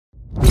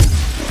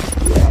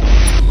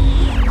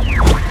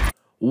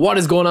What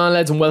is going on,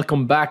 lads, and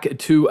welcome back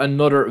to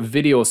another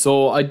video.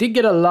 So I did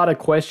get a lot of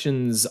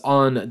questions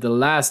on the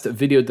last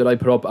video that I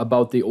put up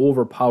about the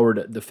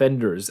overpowered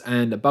defenders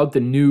and about the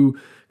new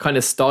kind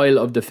of style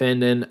of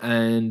defending,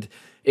 and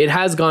it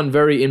has gone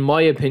very, in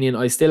my opinion.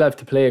 I still have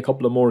to play a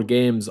couple of more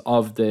games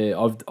of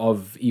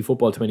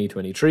eFootball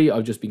 2023.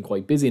 I've just been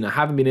quite busy and I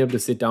haven't been able to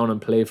sit down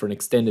and play for an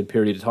extended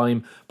period of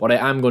time, but I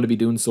am going to be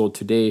doing so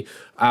today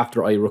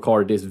after I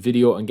record this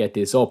video and get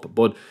this up.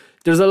 But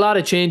there's a lot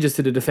of changes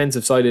to the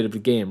defensive side of the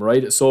game,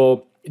 right?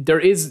 So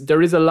there is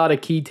a lot of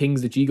key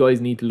things that you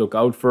guys need to look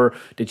out for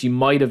that you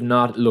might have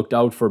not looked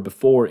out for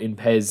before in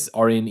PES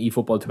or in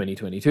eFootball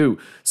 2022.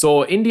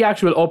 So in the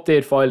actual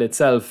update file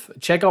itself,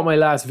 check out my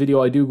last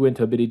video. I do go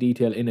into a bit of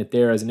detail in it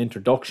there as an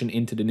introduction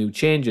into the new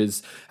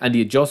changes and the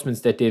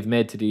adjustments that they've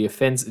made to the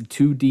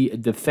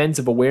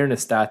defensive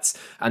awareness stats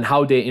and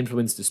how they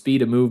influence the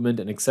speed of movement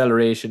and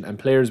acceleration, and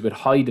players with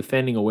high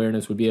defending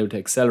awareness will be able to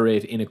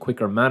accelerate in a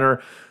quicker manner.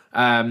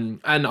 And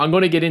I'm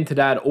going to get into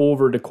that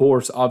over the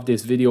course of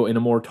this video in a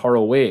more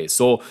thorough way.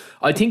 So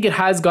I think it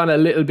has gone a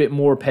little bit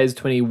more PES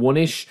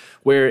 21-ish,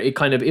 where it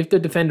kind of, if the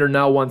defender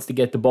now wants to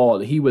get the ball,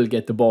 he will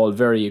get the ball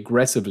very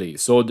aggressively.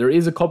 So there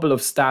is a couple of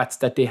stats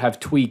that they have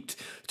tweaked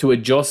to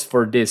adjust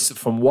for this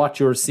from what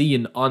you're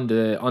seeing on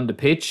the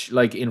pitch,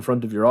 like in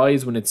front of your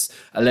eyes when it's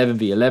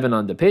 11v11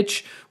 on the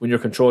pitch, when you're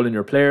controlling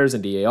your players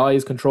and the AI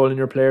is controlling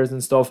your players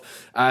and stuff,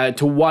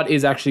 to what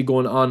is actually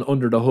going on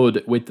under the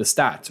hood with the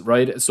stats,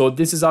 right? So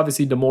this is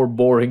obviously the more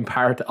boring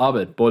part of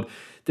it, but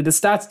the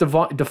stats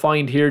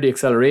defined here, the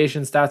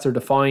acceleration stats are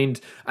defined,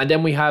 and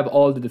then we have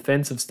all the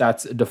defensive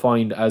stats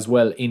defined as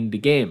well in the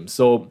game.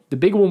 So the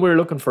big one we're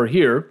looking for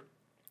here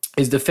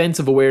is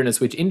defensive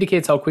awareness, which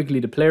indicates how quickly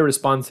the player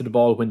responds to the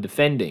ball when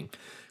defending.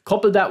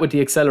 Couple that with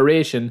the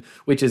acceleration,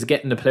 which is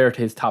getting the player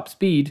to his top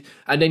speed,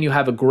 and then you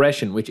have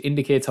aggression, which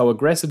indicates how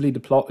aggressively the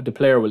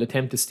player will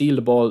attempt to steal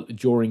the ball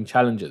during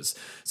challenges.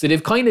 So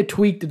they've kind of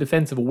tweaked the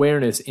defensive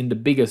awareness in the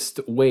biggest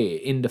way,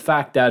 in the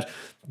fact that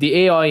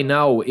the AI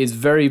now is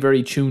very,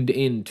 very tuned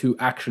in to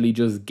actually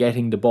just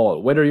getting the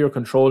ball, whether you're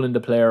controlling the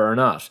player or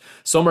not.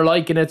 Some are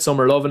liking it, some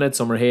are loving it,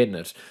 some are hating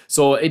it.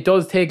 So it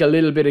does take a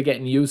little bit of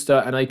getting used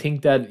to, and I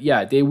think that,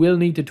 yeah, they will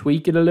need to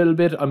tweak it a little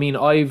bit. I mean,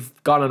 I've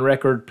gone on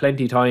record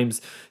plenty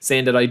times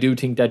saying that I do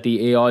think that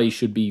the AI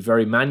should be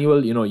very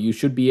manual. You know, you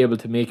should be able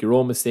to make your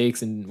own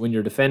mistakes when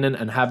you're defending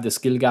and have the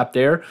skill gap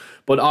there.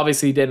 But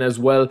obviously then as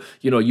well,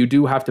 you know, you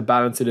do have to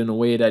balance it in a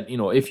way that, you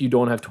know, if you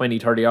don't have 20,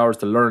 30 hours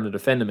to learn the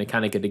defending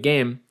mechanic of the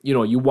game, you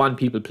know, you want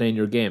people playing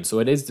your game. So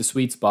it is the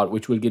sweet spot,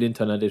 which we'll get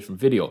into in a different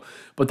video.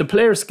 But the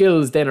player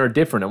skills then are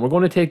different, and we're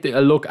going to take a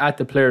look at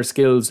the player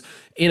skills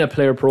in a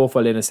player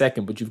profile in a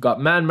second. But you've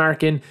got man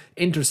marking,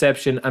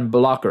 interception, and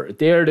blocker.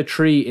 They're the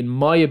three, in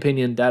my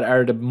opinion, that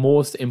are the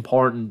most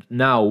important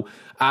now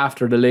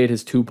after the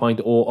latest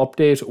 2.0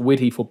 update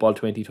with eFootball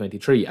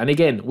 2023. And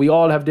again, we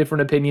all have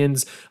different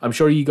opinions. I'm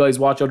sure you guys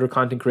watch other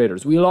content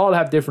creators. We'll all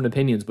have different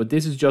opinions, but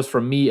this is just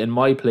from me and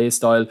my play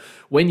style.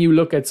 When you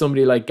look at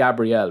somebody like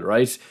Gabriel,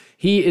 right?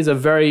 He is a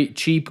very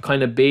cheap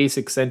kind of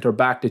basic centre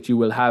back that you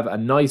will have a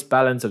nice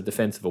balance of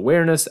defensive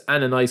awareness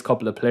and a nice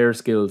couple of player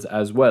skills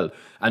as well.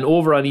 And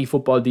over on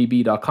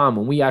eFootballDB.com,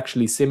 when we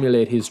actually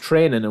simulate his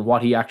training and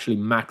what he actually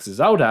maxes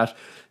out at,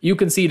 you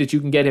can see that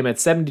you can get him at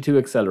 72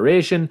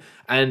 acceleration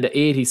and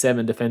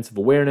 87 defensive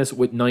awareness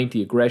with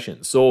 90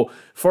 aggression. So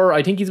for,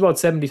 I think he's about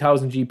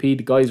 70,000 GP.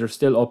 The guys are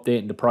still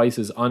updating the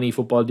prices on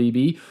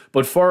eFootballDB.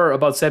 But for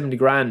about 70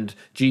 grand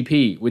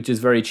GP, which is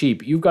very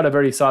cheap, you've got a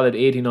very solid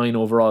 89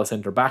 overall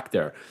centre back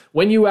there.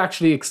 When you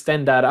actually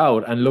extend that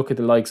out and look at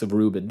the likes of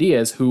Ruben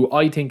Diaz, who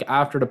I think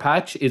after the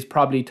patch is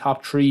probably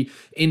top 3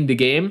 in the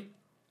game,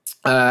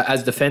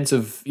 as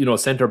defensive, you know,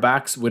 centre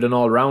backs with an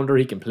all-rounder.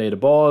 He can play the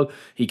ball,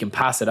 he can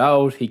pass it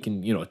out, he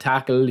can, you know,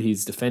 tackle,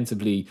 he's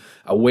defensively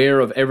aware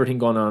of everything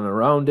going on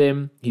around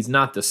him. He's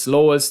not the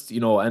slowest, you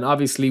know, and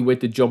obviously with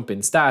the jump in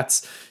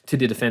stats to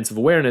the defensive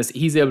awareness,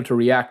 he's able to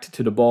react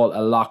to the ball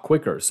a lot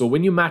quicker. So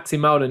when you max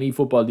him out on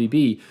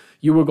eFootballDB,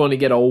 you were going to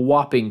get a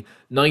whopping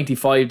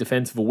 95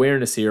 defensive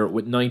awareness here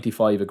with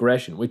 95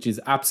 aggression, which is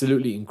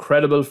absolutely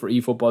incredible for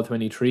eFootball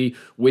 23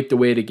 with the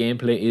way the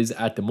gameplay is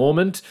at the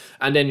moment.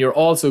 And then you're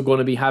also going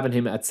to be having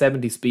him at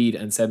 70 speed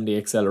and 70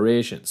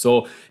 acceleration.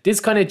 So this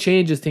kind of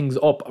changes things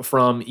up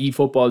from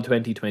eFootball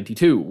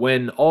 2022,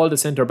 when all the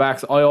centre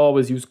backs, I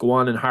always used to go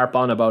on and harp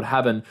on about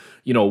having,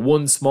 you know,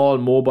 one small,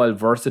 mobile,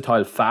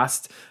 versatile,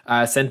 fast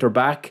centre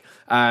back,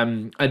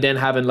 and then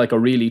having like a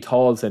really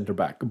tall centre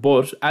back.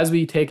 But as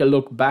we take a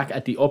look back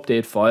at the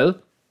update file,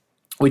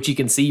 which you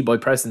can see by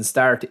pressing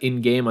start in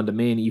game on the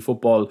main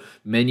eFootball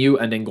menu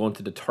and then going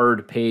to the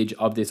third page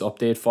of this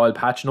update file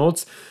patch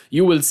notes,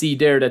 you will see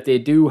there that they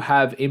do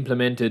have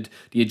implemented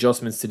the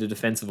adjustments to the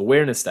defensive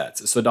awareness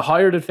stats. So the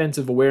higher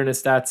defensive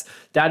awareness stats,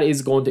 that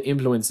is going to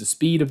influence the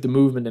speed of the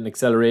movement and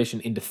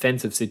acceleration in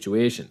defensive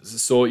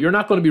situations. So you're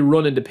not going to be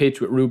running the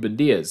pitch with Ruben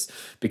Diaz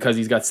because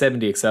he's got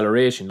 70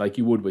 acceleration like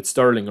you would with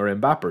Sterling or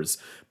Mbappe's.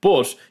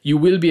 But you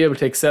will be able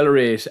to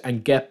accelerate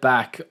and get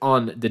back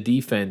on the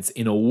defense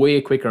in a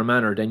way quicker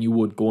manner than you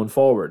would going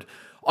forward.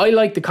 I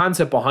like the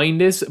concept behind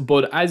this,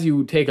 but as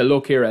you take a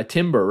look here at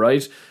Timber,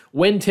 right?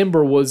 When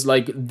Timber was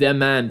like the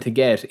man to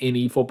get in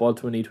eFootball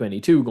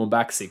 2022, going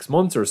back 6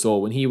 months or so,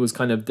 when he was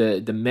kind of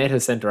the meta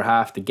centre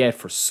half to get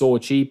for so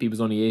cheap, he was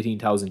only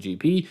 18,000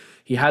 GP.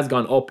 He has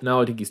gone up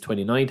now, I think he's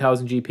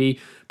 29,000 GP,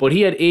 but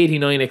he had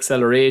 89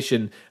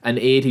 acceleration and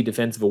 80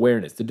 defensive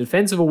awareness. The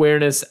defensive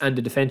awareness and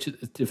the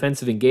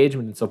defensive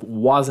engagement and stuff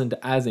wasn't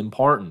as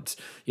important.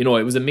 You know,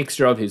 it was a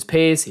mixture of his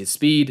pace, his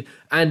speed,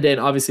 and then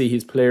obviously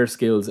his player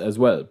skills as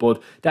well.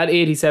 But that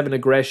 87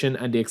 aggression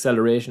and the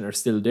acceleration are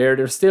still there.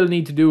 They still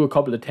need to do a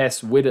couple of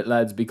tests with it,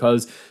 lads,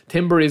 because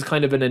Timber is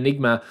kind of an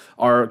enigma,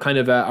 or kind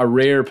of a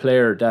rare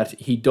player, that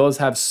he does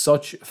have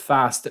such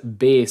fast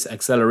base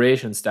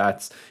acceleration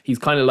stats. He's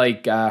kind of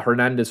like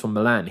Hernandez from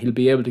Milan. He'll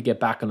be able to get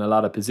back on a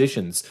lot of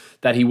positions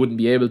that he wouldn't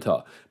be able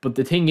to. But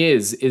the thing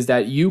is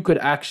that you could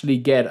actually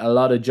get a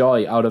lot of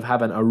joy out of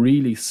having a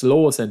really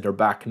slow centre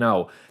back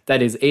now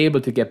that is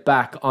able to get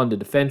back on the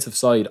defensive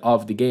side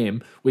of the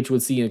game, which we'll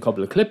see in a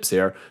couple of clips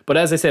here. But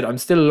as I said, I'm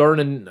still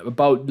learning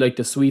about like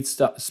the sweet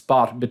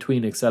spot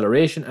between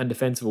acceleration and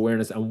defensive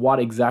awareness and what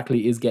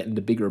exactly is getting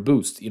the bigger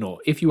boost. You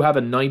know, if you have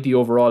a 90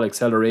 overall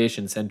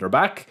acceleration centre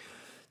back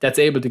that's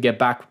able to get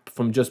back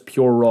from just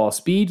pure raw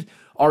speed,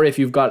 or if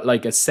you've got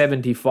like a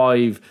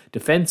 75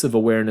 defensive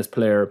awareness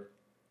player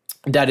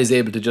that is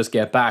able to just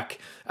get back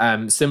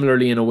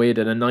similarly in a way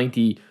that a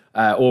 90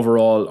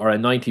 overall or a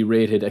 90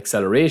 rated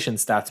acceleration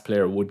stats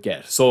player would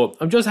get. So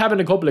I'm just having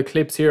a couple of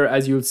clips here,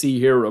 as you'll see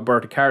here,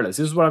 Roberto Carlos.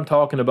 This is what I'm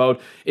talking about.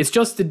 It's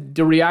just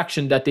the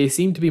reaction that they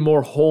seem to be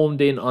more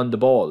honed in on the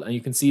ball, and you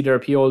can see there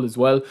Piol as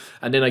well.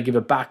 And then I give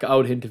it back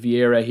out into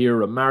Vieira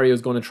here.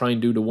 Mario's going to try and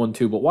do the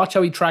 1-2, but watch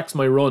how he tracks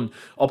my run.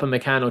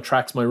 Upamecano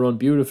tracks my run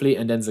beautifully,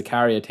 and then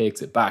Zakaria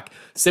takes it back.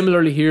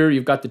 Similarly here,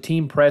 you've got the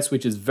team press,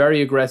 which is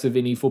very aggressive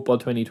in eFootball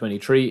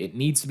 2023. It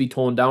needs to be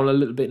toned down a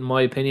little bit, in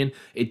my opinion.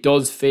 It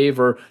does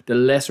favour the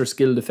lesser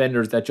skilled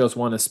defenders that just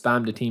want to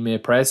spam the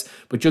teammate press.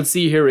 But you'll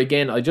see here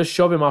again, I just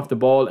shove him off the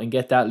ball and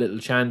get that little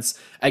chance.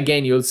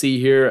 Again, you'll see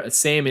here,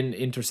 same in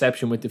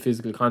interception with the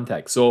physical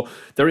contact. So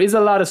there is a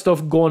lot of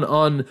stuff going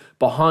on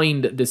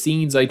behind the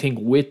scenes, I think,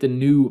 with the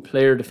new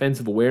player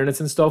defensive awareness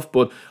and stuff.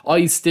 But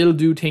I still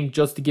do think,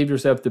 just to give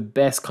yourself the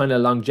best kind of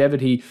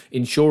longevity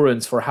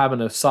insurance for having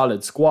a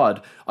solid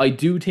squad, I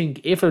do think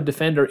if a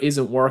defender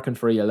isn't working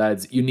for you,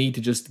 lads, you need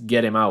to just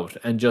get him out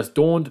and just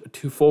don't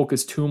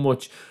focus too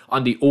much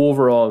on the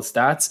overall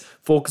stats.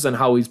 Focus on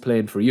how he's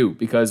playing for you,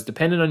 because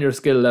depending on your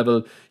skill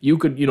level, you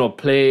could, you know,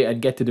 play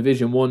and get to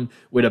Division 1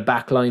 with a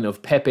backline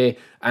of Pepe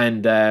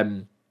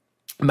and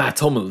Matt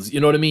Hummels, you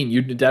know what I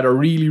mean? That are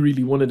really,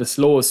 really one of the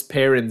slowest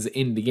pairings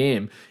in the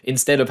game,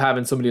 instead of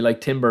having somebody like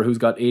Timber who's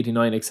got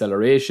 89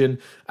 acceleration,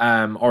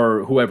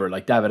 or whoever,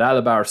 like David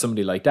Alaba or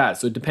somebody like that.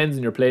 So it depends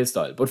on your play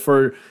style. But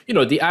for, you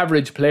know, the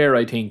average player,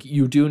 I think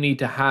you do need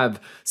to have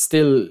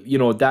still, you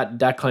know,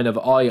 that kind of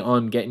eye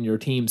on getting your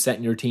team,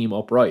 setting your team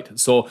up right.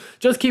 So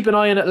just keep an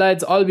eye on it,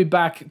 lads. I'll be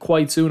back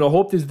quite soon. I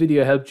hope this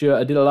video helped you.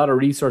 I did a lot of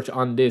research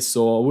on this,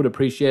 so I would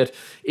appreciate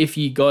if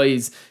you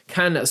guys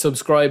can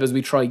subscribe as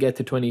we try to get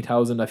to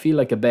 20,000. I feel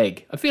like a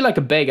beg. I feel like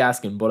a beg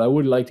asking, but I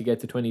would like to get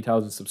to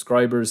 20,000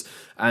 subscribers,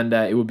 and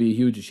it would be a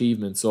huge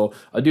achievement. So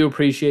I do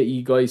appreciate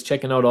you guys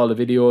checking out all the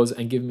videos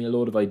and giving me a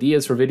load of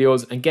ideas for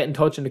videos, and get in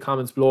touch in the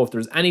comments below if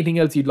there's anything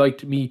else you'd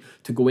like me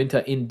to go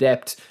into in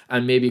depth,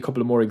 and maybe a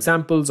couple of more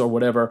examples or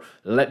whatever.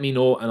 Let me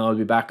know, and I'll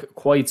be back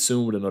quite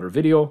soon with another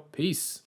video. Peace.